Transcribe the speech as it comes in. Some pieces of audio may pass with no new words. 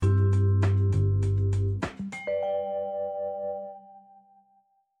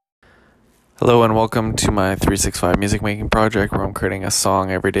Hello and welcome to my 365 music making project where I'm creating a song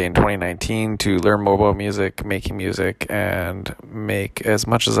every day in 2019 to learn more about music, making music, and make as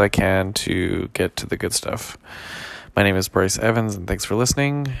much as I can to get to the good stuff. My name is Bryce Evans and thanks for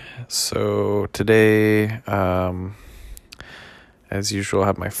listening. So today, as usual, I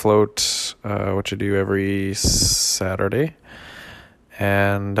have my float, which I do every Saturday.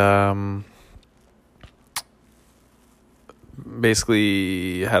 And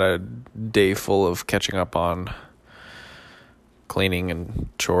basically had a day full of catching up on cleaning and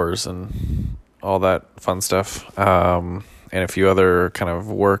chores and all that fun stuff, and a few other kind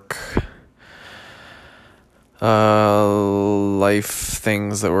of work life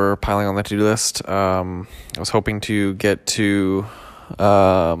things that were piling on the to-do list. I was hoping to get to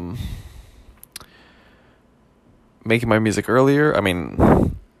making my music earlier.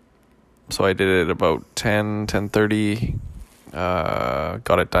 So I did it about 10:30.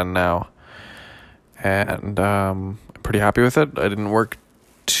 Got it done now, and I'm pretty happy with it. I didn't work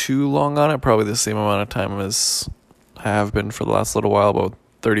too long on it, probably the same amount of time as I have been for the last little while, about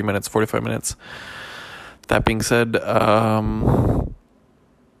 30 minutes, 45 minutes. That being said,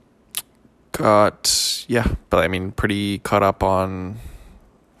 pretty caught up on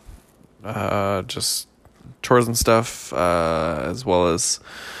just chores and stuff, as well as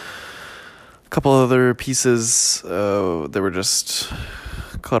couple other pieces that were just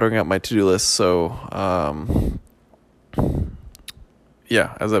cluttering up my to-do list. So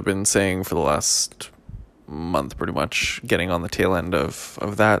as I've been saying for the last month, pretty much getting on the tail end of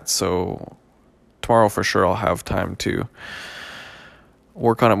that. So tomorrow for sure I'll have time to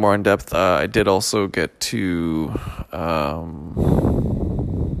work on it more in depth. I did also get to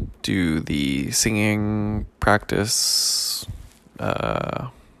do the singing practice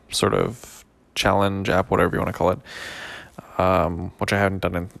sort of challenge app, whatever you want to call it, which I haven't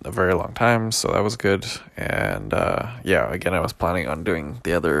done in a very long time, so that was good. And again, I was planning on doing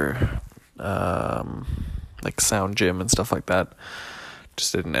the other like sound gym and stuff like that,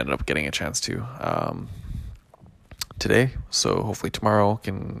 just didn't end up getting a chance to today, so hopefully tomorrow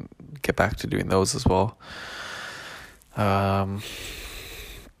can get back to doing those as well.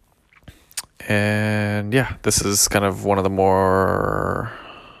 This is kind of one of the more,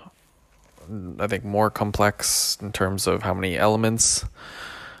 I think, more complex in terms of how many elements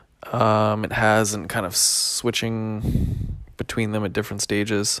it has and kind of switching between them at different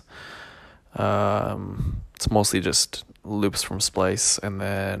stages. It's mostly just loops from Splice, and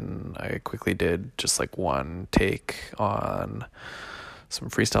then I quickly did just like one take on some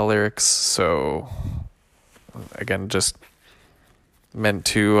freestyle lyrics. So again, just meant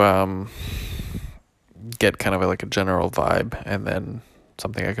to get kind of like a general vibe, and then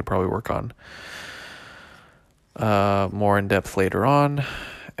something I could probably work on more in depth later on.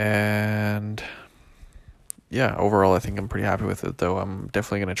 And overall I think I'm pretty happy with it, though I'm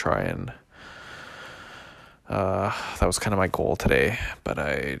definitely going to try and that was kind of my goal today, but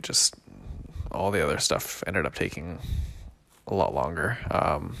all the other stuff ended up taking a lot longer.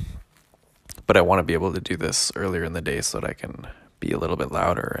 But I want to be able to do this earlier in the day so that I can be a little bit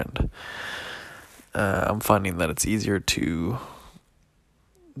louder, and I'm finding that it's easier to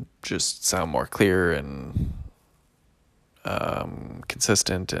just sound more clear and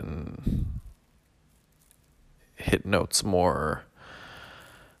consistent and hit notes more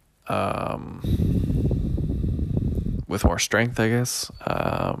with more strength, I guess,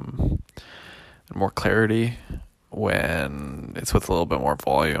 and more clarity when it's with a little bit more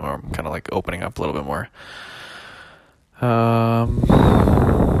volume, or I'm kind of like opening up a little bit more.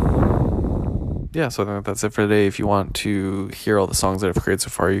 So I think that's it for today. If you want to hear all the songs that I've created so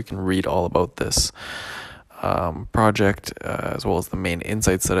far, you can read all about this project, as well as the main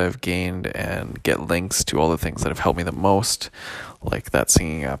insights that I've gained, and get links to all the things that have helped me the most, like that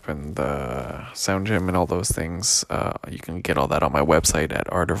singing app and the sound gym and all those things. You can get all that on my website at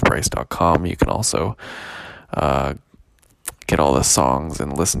artofbryce.com. You can also get all the songs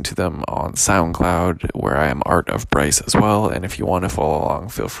and listen to them on SoundCloud, where I am Art of Bryce as well. And if you want to follow along,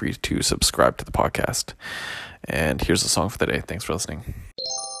 feel free to subscribe to the podcast. And here's the song for the day. Thanks for listening.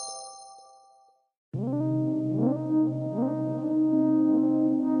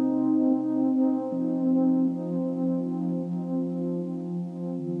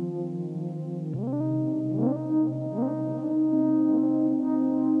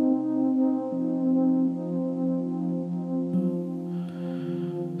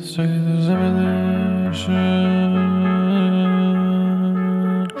 Stuck in the simulation.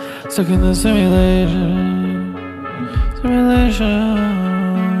 Stuck in the simulation.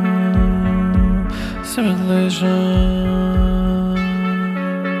 Simulation.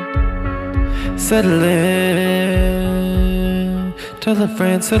 settle in. Tell a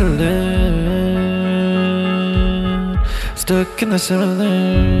friend, settle in. Stuck in the simulation.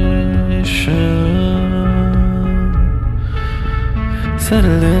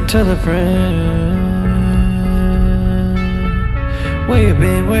 Settle in, tell a friend. Where you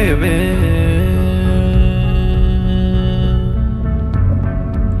been, where you been?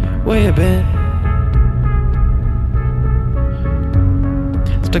 Where you been?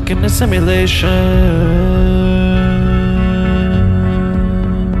 Stuck in a simulation.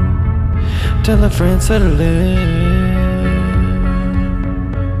 Tell a friend, settle in.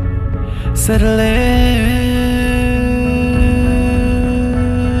 Settle in.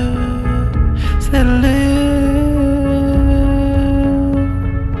 Settle in.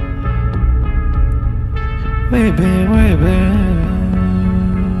 Where you been, where you been?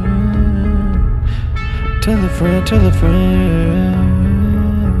 Tell a friend, tell a friend.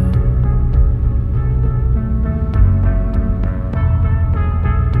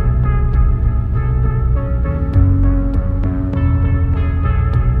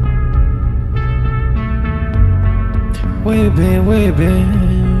 Where you been, where you been?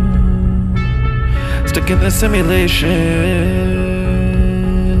 Stuck in the simulation.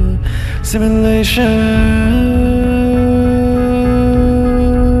 Simulation.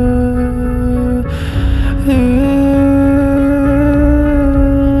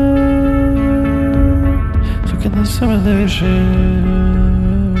 Stuck in the simulation.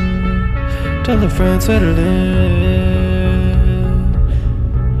 Tell a friend, settle in.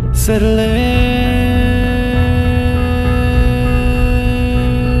 Settle in.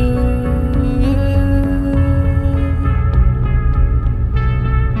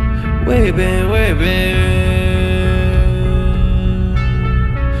 Where you been, where you been?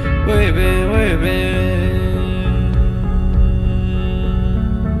 Where you been, where you been?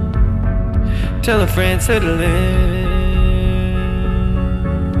 Tell a friend, settle in.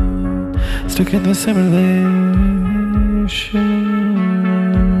 Stuck in the simulation.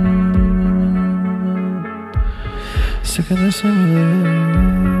 Stuck in the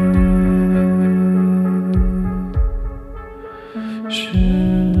simulation.